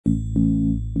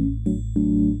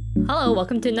Hello,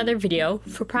 welcome to another video.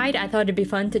 For Pride, I thought it'd be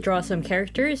fun to draw some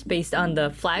characters based on the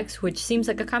flags, which seems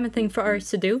like a common thing for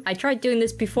artists to do. I tried doing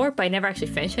this before, but I never actually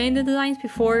finished any of the designs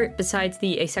before, besides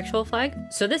the asexual flag.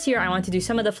 So this year, I want to do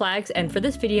some of the flags, and for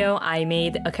this video, I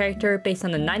made a character based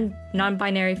on the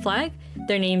non-binary flag.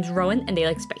 Their name's Rowan, and they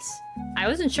like space. I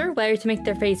wasn't sure whether to make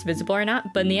their face visible or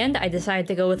not, but in the end, I decided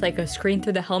to go with like a screen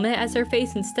through the helmet as their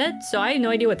face instead, so I have no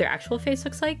idea what their actual face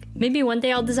looks like. Maybe one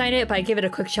day I'll design it, but I gave it a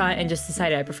quick shot and just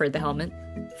decided I preferred the helmet.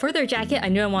 For their jacket, I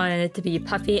knew I wanted it to be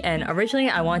puffy, and originally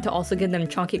I wanted to also give them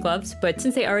chunky gloves, but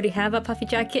since they already have a puffy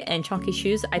jacket and chunky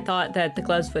shoes, I thought that the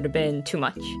gloves would have been too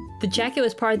much. The jacket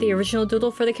was part of the original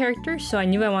doodle for the character, so I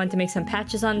knew I wanted to make some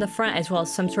patches on the front as well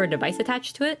as some sort of device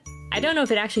attached to it. I don't know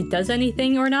if it actually does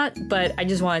anything or not, but I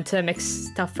just wanted to mix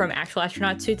stuff from actual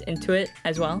astronaut suits into it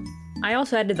as well. I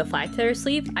also added the flag to their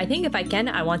sleeve. I think if I can,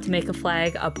 I want to make a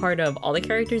flag a part of all the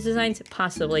characters' designs,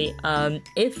 possibly,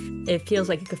 if it feels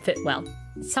like it could fit well.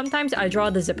 Sometimes I draw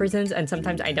the zippers in and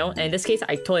sometimes I don't, and in this case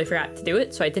I totally forgot to do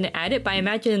it, so I didn't add it, but I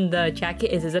imagine the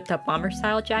jacket is a zipped up bomber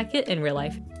style jacket in real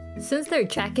life. Since their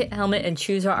jacket, helmet, and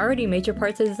shoes are already major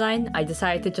parts of the design, I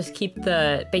decided to just keep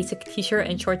the basic t-shirt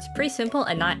and shorts pretty simple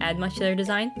and not add much to their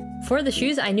design. For the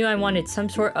shoes, I knew I wanted some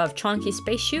sort of chunky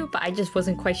space shoe, but I just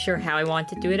wasn't quite sure how I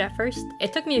wanted to do it at first.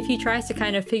 It took me a few tries to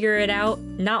kind of figure it out,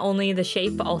 not only the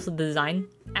shape but also the design.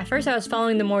 At first I was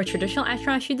following the more traditional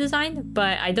astronaut shoe design,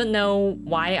 but I don't know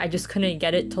why I just couldn't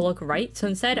get it to look right, so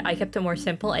instead I kept it more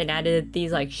simple and added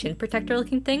these like shin protector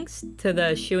looking things to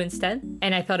the shoe instead,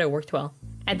 and I thought it worked well.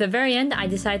 At the very end, I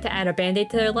decided to add a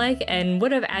band-aid to their leg and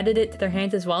would have added it to their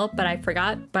hands as well, but I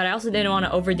forgot. But I also didn't want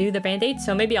to overdo the band-aid,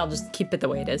 so maybe I'll just keep it the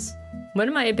way it is. One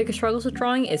of my biggest struggles with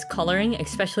drawing is coloring,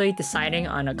 especially deciding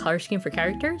on a color scheme for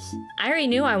characters. I already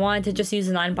knew I wanted to just use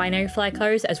the non-binary flag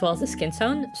colors as well as the skin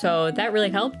tone, so that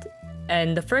really helped.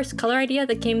 And the first color idea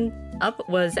that came up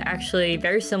was actually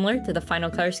very similar to the final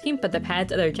color scheme, but the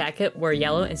pads of their jacket were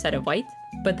yellow instead of white.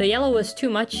 But the yellow was too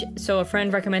much, so a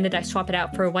friend recommended I swap it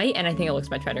out for white, and I think it looks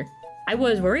much better. I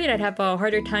was worried I'd have a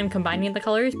harder time combining the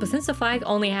colors, but since the flag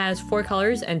only has 4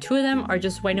 colors and 2 of them are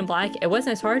just white and black, it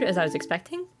wasn't as hard as I was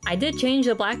expecting. I did change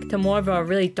the black to more of a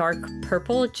really dark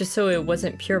purple just so it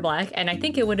wasn't pure black, and I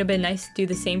think it would have been nice to do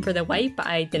the same for the white, but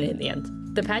I didn't in the end.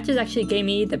 The patches actually gave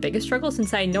me the biggest struggle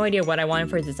since I had no idea what I wanted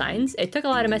for designs. It took a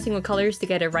lot of messing with colors to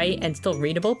get it right and still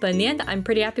readable, but in the end I'm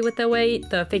pretty happy with the way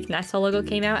the fake NASA logo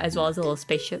came out as well as a little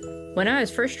spaceship. When I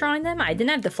was first drawing them, I didn't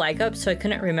have the flag up, so I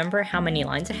couldn't remember how many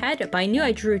lines I had, but I knew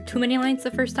I drew too many lines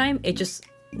the first time. It just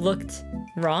looked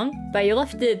wrong, but I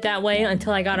left it that way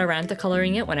until I got around to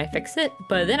coloring it when I fixed it,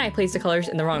 but then I placed the colors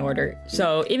in the wrong order.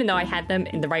 So even though I had them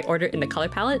in the right order in the color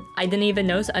palette, I didn't even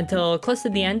notice until close to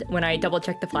the end when I double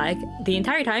checked the flag. The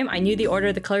entire time I knew the order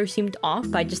of the colors seemed off,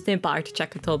 but I just didn't bother to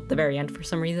check until the very end for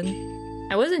some reason.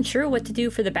 I wasn't sure what to do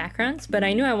for the backgrounds, but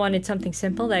I knew I wanted something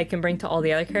simple that I can bring to all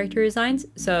the other character designs,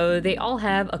 so they all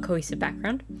have a cohesive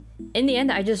background. In the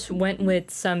end, I just went with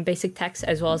some basic text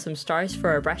as well as some stars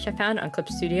for a brush I found on Clip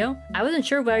Studio. I wasn't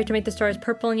sure whether to make the stars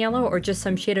purple and yellow or just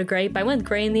some shade of gray, but I went with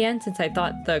gray in the end since I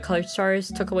thought the colored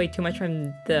stars took away too much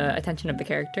from the attention of the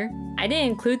character. I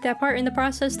didn't include that part in the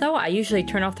process though. I usually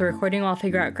turn off the recording while I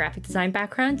figure out graphic design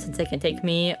background since it can take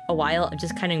me a while of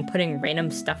just kind of putting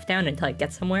random stuff down until I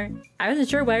get somewhere. I wasn't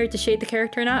sure whether to shade the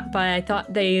character or not, but I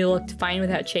thought they looked fine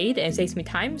without shade and it saves me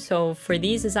time, so for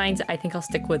these designs I think I'll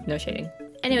stick with no shading.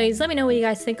 Anyways, let me know what you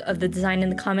guys think of the design in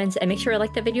the comments and make sure to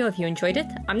like the video if you enjoyed it.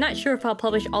 I'm not sure if I'll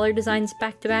publish all our designs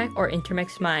back to back or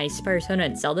intermix my Spyro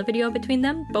and Zelda video between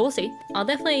them, but we'll see. I'll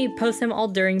definitely post them all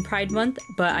during Pride Month,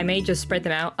 but I may just spread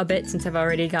them out a bit since I've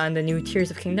already gotten the new Tears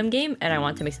of Kingdom game and I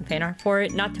want to make some fan art for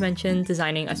it, not to mention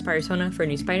designing a Spyro for a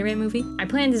new Spider-Man movie. I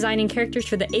plan designing characters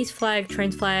for the ace flag,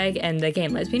 trans flag, and the gay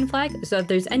and lesbian flag, so if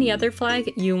there's any other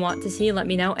flag you want to see, let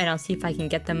me know and I'll see if I can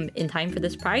get them in time for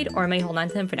this Pride, or I may hold on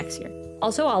to them for next year.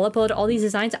 Also, I'll upload all these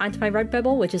designs onto my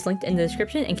Redbubble, which is linked in the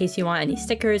description in case you want any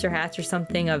stickers or hats or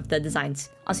something of the designs.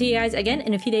 I'll see you guys again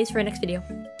in a few days for our next video.